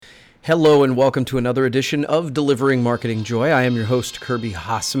Hello and welcome to another edition of Delivering Marketing Joy. I am your host, Kirby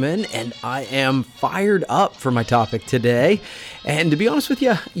Hasseman, and I am fired up for my topic today. And to be honest with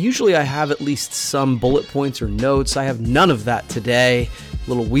you, usually I have at least some bullet points or notes. I have none of that today.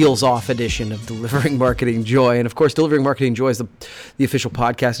 Little wheels off edition of Delivering Marketing Joy. And of course, Delivering Marketing Joy is the official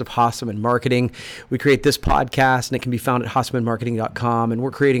podcast of Hasseman Marketing. We create this podcast and it can be found at hassemanmarketing.com. And we're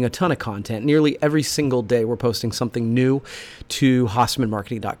creating a ton of content. Nearly every single day, we're posting something new to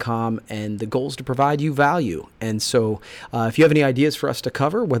hassemanmarketing.com. And the goal is to provide you value. And so if you have any ideas for us to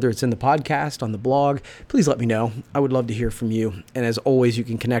cover, whether it's in the podcast, on the blog, please let me know. I would love to hear from you. And as always, you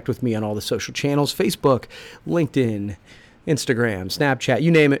can connect with me on all the social channels, Facebook, LinkedIn, Instagram, Snapchat, you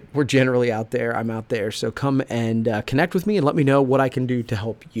name it. We're generally out there. I'm out there. So come and connect with me and let me know what I can do to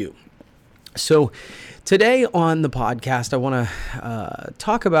help you. So today on the podcast, I want to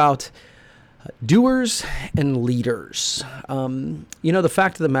talk about doers and leaders. The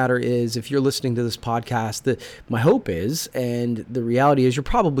fact of the matter is, if you're listening to this podcast, my hope is, and the reality is, you're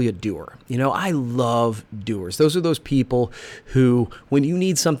probably a doer. I love doers. Those are those people who, when you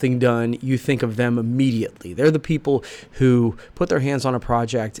need something done, you think of them immediately. They're the people who put their hands on a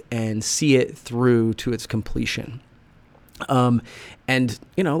project and see it through to its completion.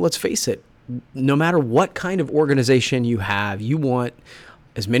 Let's face it, no matter what kind of organization you have, you want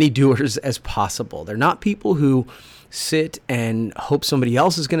as many doers as possible. They're not people who sit and hope somebody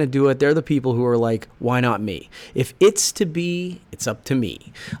else is going to do it. They're the people who are like, why not me? If it's to be, it's up to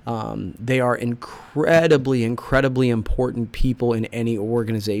me. They are incredibly important people in any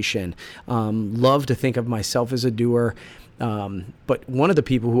organization. Love to think of myself as a doer. But one of the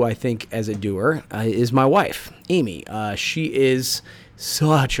people who I think as a doer is my wife, Amy. She is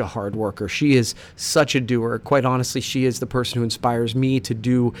such a hard worker. She is such a doer. Quite honestly, she is the person who inspires me to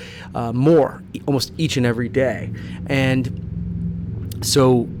do more almost each and every day. And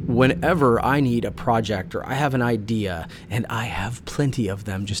so whenever I need a project or I have an idea, and I have plenty of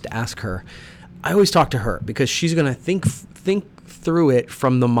them, just ask her, I always talk to her because she's going to think through it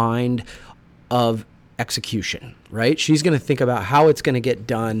from the mind of execution, right? She's going to think about how it's going to get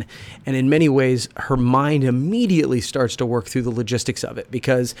done. And in many ways, her mind immediately starts to work through the logistics of it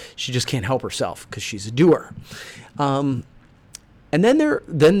because she just can't help herself because she's a doer. And then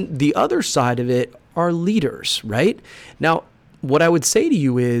the other side of it are leaders, right? Now, what I would say to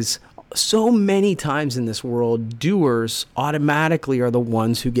you is, so many times in this world, doers automatically are the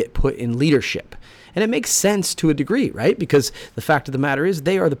ones who get put in leadership. And it makes sense to a degree, right? Because the fact of the matter is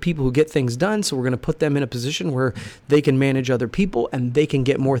they are the people who get things done. So we're going to put them in a position where they can manage other people and they can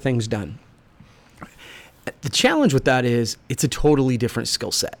get more things done. The challenge with that is it's a totally different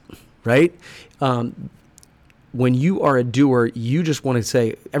skill set, right? When you are a doer, you just want to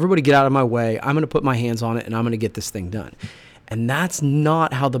say, everybody get out of my way. I'm going to put my hands on it and I'm going to get this thing done. And that's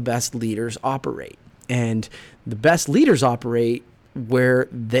not how the best leaders operate. And the best leaders operate where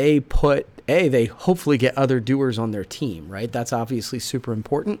they hopefully get other doers on their team, right? That's obviously super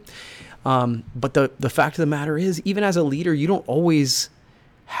important. But the fact of the matter is, even as a leader, you don't always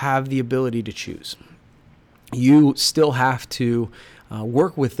have the ability to choose. You still have to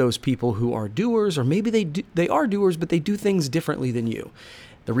work with those people who are doers, or maybe they are doers, but they do things differently than you.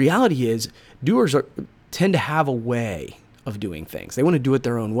 The reality is, doers tend to have a way of doing things. They want to do it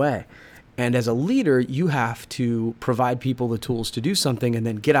their own way. And as a leader, you have to provide people the tools to do something and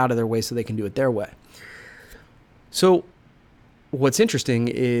then get out of their way so they can do it their way. So what's interesting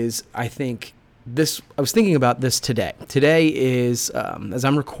is I was thinking about this today. Today is, as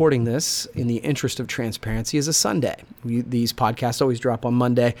I'm recording this, in the interest of transparency, is a Sunday. These podcasts always drop on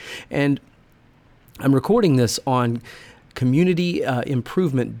Monday. And I'm recording this on Community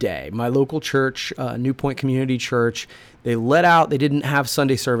Improvement Day. My local church, New Point Community Church, they didn't have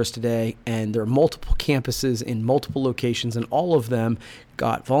Sunday service today, and there are multiple campuses in multiple locations, and all of them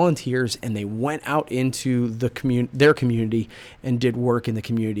got volunteers, and they went out into their community and did work in the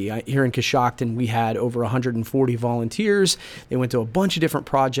community. Here in Coshocton, we had over 140 volunteers. They went to a bunch of different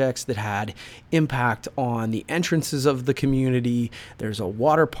projects that had impact on the entrances of the community. There's a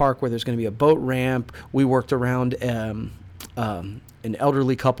water park where there's going to be a boat ramp. We worked around an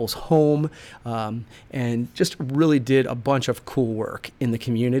elderly couple's home, and just really did a bunch of cool work in the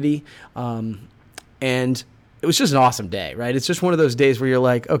community. And it was just an awesome day, right? It's just one of those days where you're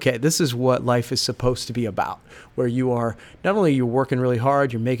like, okay, this is what life is supposed to be about, where you are, not only you're working really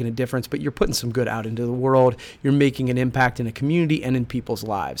hard, you're making a difference, but you're putting some good out into the world. You're making an impact in a community and in people's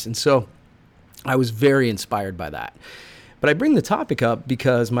lives. And so I was very inspired by that. But I bring the topic up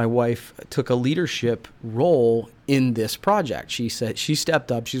because my wife took a leadership role in this project. She said she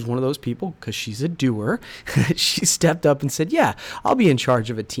stepped up. She's one of those people because she's a doer. She stepped up and said, yeah, I'll be in charge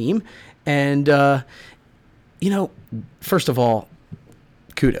of a team. And, first of all,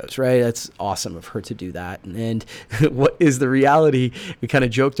 kudos, right? That's awesome of her to do that. And what is the reality? We kind of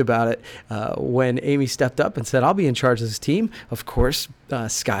joked about it when Amy stepped up and said, I'll be in charge of this team. Of course,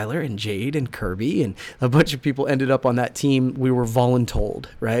 Skylar and Jade and Kirby and a bunch of people ended up on that team. We were voluntold,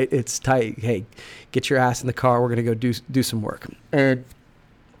 right? It's tight. Hey, get your ass in the car. We're going to go do some work.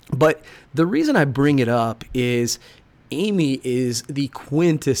 But the reason I bring it up is Amy is the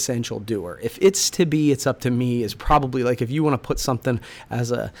quintessential doer. If it's to be, it's up to me is probably like, if you want to put something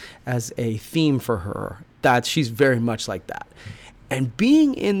as a theme for her, that she's very much like that. And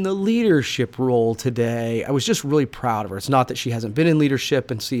being in the leadership role today, I was just really proud of her. It's not that she hasn't been in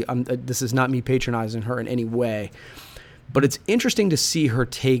leadership, and this is not me patronizing her in any way, but it's interesting to see her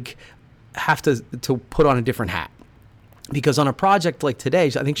have to put on a different hat. Because on a project like today,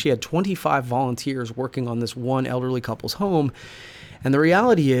 I think she had 25 volunteers working on this one elderly couple's home. And the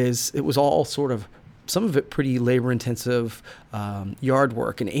reality is it was all sort of, some of it pretty labor-intensive yard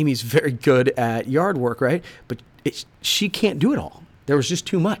work. And Amy's very good at yard work, right? But she can't do it all. There was just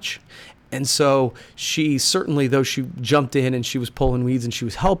too much. And so she certainly, though she jumped in and she was pulling weeds and she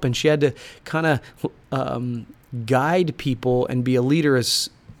was helping, she had to kind of guide people and be a leader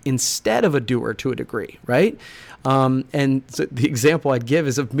instead of a doer to a degree, right? And so the example I'd give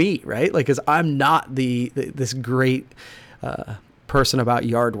is of me, right? Like, because I'm not this great person about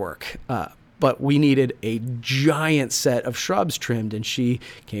yard work, but we needed a giant set of shrubs trimmed, and she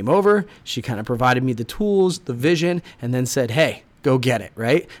came over, she kind of provided me the tools, the vision, and then said, hey, go get it,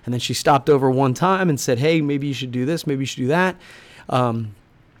 right? And then she stopped over one time and said, hey, maybe you should do this, maybe you should do that.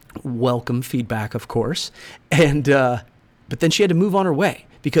 Welcome feedback, of course. And but then she had to move on her way,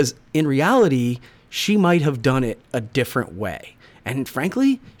 because in reality, she might have done it a different way. And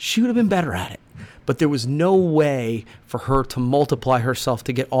frankly, she would have been better at it. But there was no way for her to multiply herself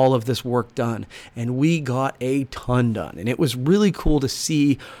to get all of this work done. And we got a ton done. And it was really cool to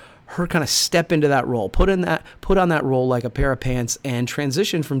see her kind of step into that role, put on that role like a pair of pants, and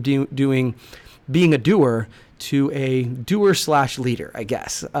transition from being a doer to a doer/leader, I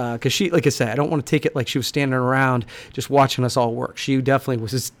guess. Because she, like I said, I don't want to take it like she was standing around just watching us all work. She definitely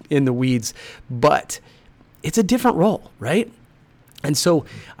was just in the weeds, but it's a different role, right? And so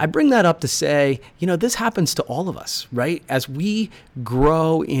I bring that up to say, this happens to all of us, right? As we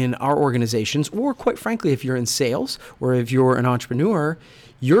grow in our organizations, or quite frankly, if you're in sales or if you're an entrepreneur,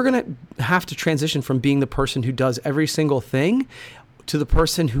 you're going to have to transition from being the person who does every single thing to the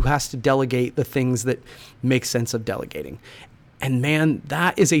person who has to delegate the things that make sense of delegating. And man,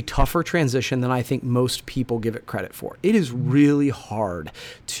 that is a tougher transition than I think most people give it credit for. It is really hard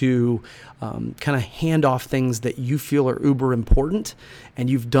to kind of hand off things that you feel are uber important, and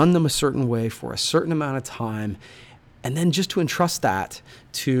you've done them a certain way for a certain amount of time, and then just to entrust that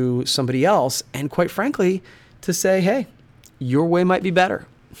to somebody else, and quite frankly, to say, hey, your way might be better.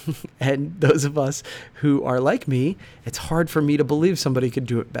 And those of us who are like me, it's hard for me to believe somebody could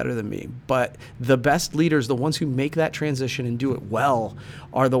do it better than me. But the best leaders, the ones who make that transition and do it well,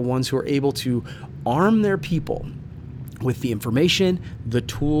 are the ones who are able to arm their people with the information, the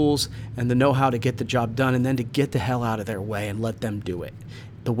tools, and the know-how to get the job done, and then to get the hell out of their way and let them do it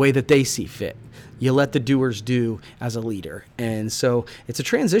the way that they see fit. You let the doers do as a leader. And so it's a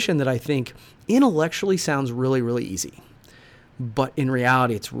transition that I think intellectually sounds really, really easy. But in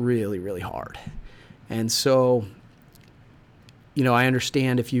reality, it's really, really hard. And so, I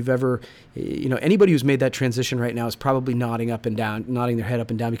understand if you've ever, anybody who's made that transition right now is probably nodding their head up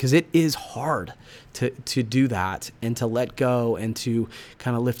and down, because it is hard to do that and to let go and to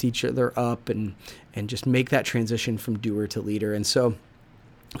kind of lift each other up and just make that transition from doer to leader. And so,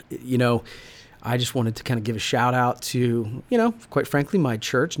 I just wanted to kind of give a shout out to, quite frankly, my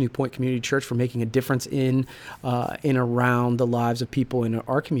church, New Point Community Church, for making a difference in around the lives of people in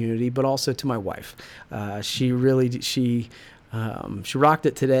our community, but also to my wife. She rocked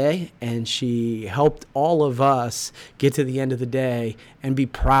it today, and she helped all of us get to the end of the day and be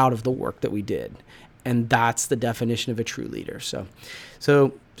proud of the work that we did. And that's the definition of a true leader. So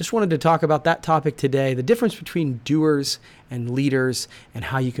just wanted to talk about that topic today, the difference between doers and leaders and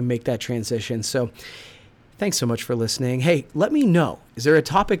how you can make that transition. So thanks so much for listening. Hey, let me know. Is there a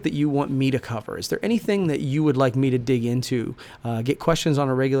topic that you want me to cover? Is there anything that you would like me to dig into? Get questions on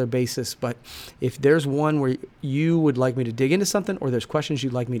a regular basis, but if there's one where you would like me to dig into something, or there's questions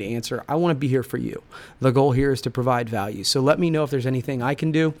you'd like me to answer, I want to be here for you. The goal here is to provide value. So let me know if there's anything I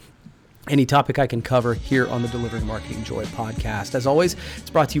can do. any topic I can cover here on the Delivering Marketing Joy podcast. As always, it's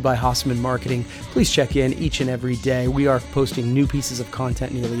brought to you by Hasseman Marketing. Please check in each and every day. We are posting new pieces of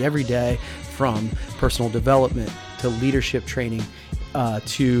content nearly every day, from personal development to leadership training,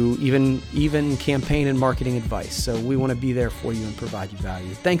 to even campaign and marketing advice. So we want to be there for you and provide you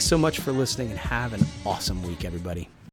value. Thanks so much for listening, and have an awesome week, everybody.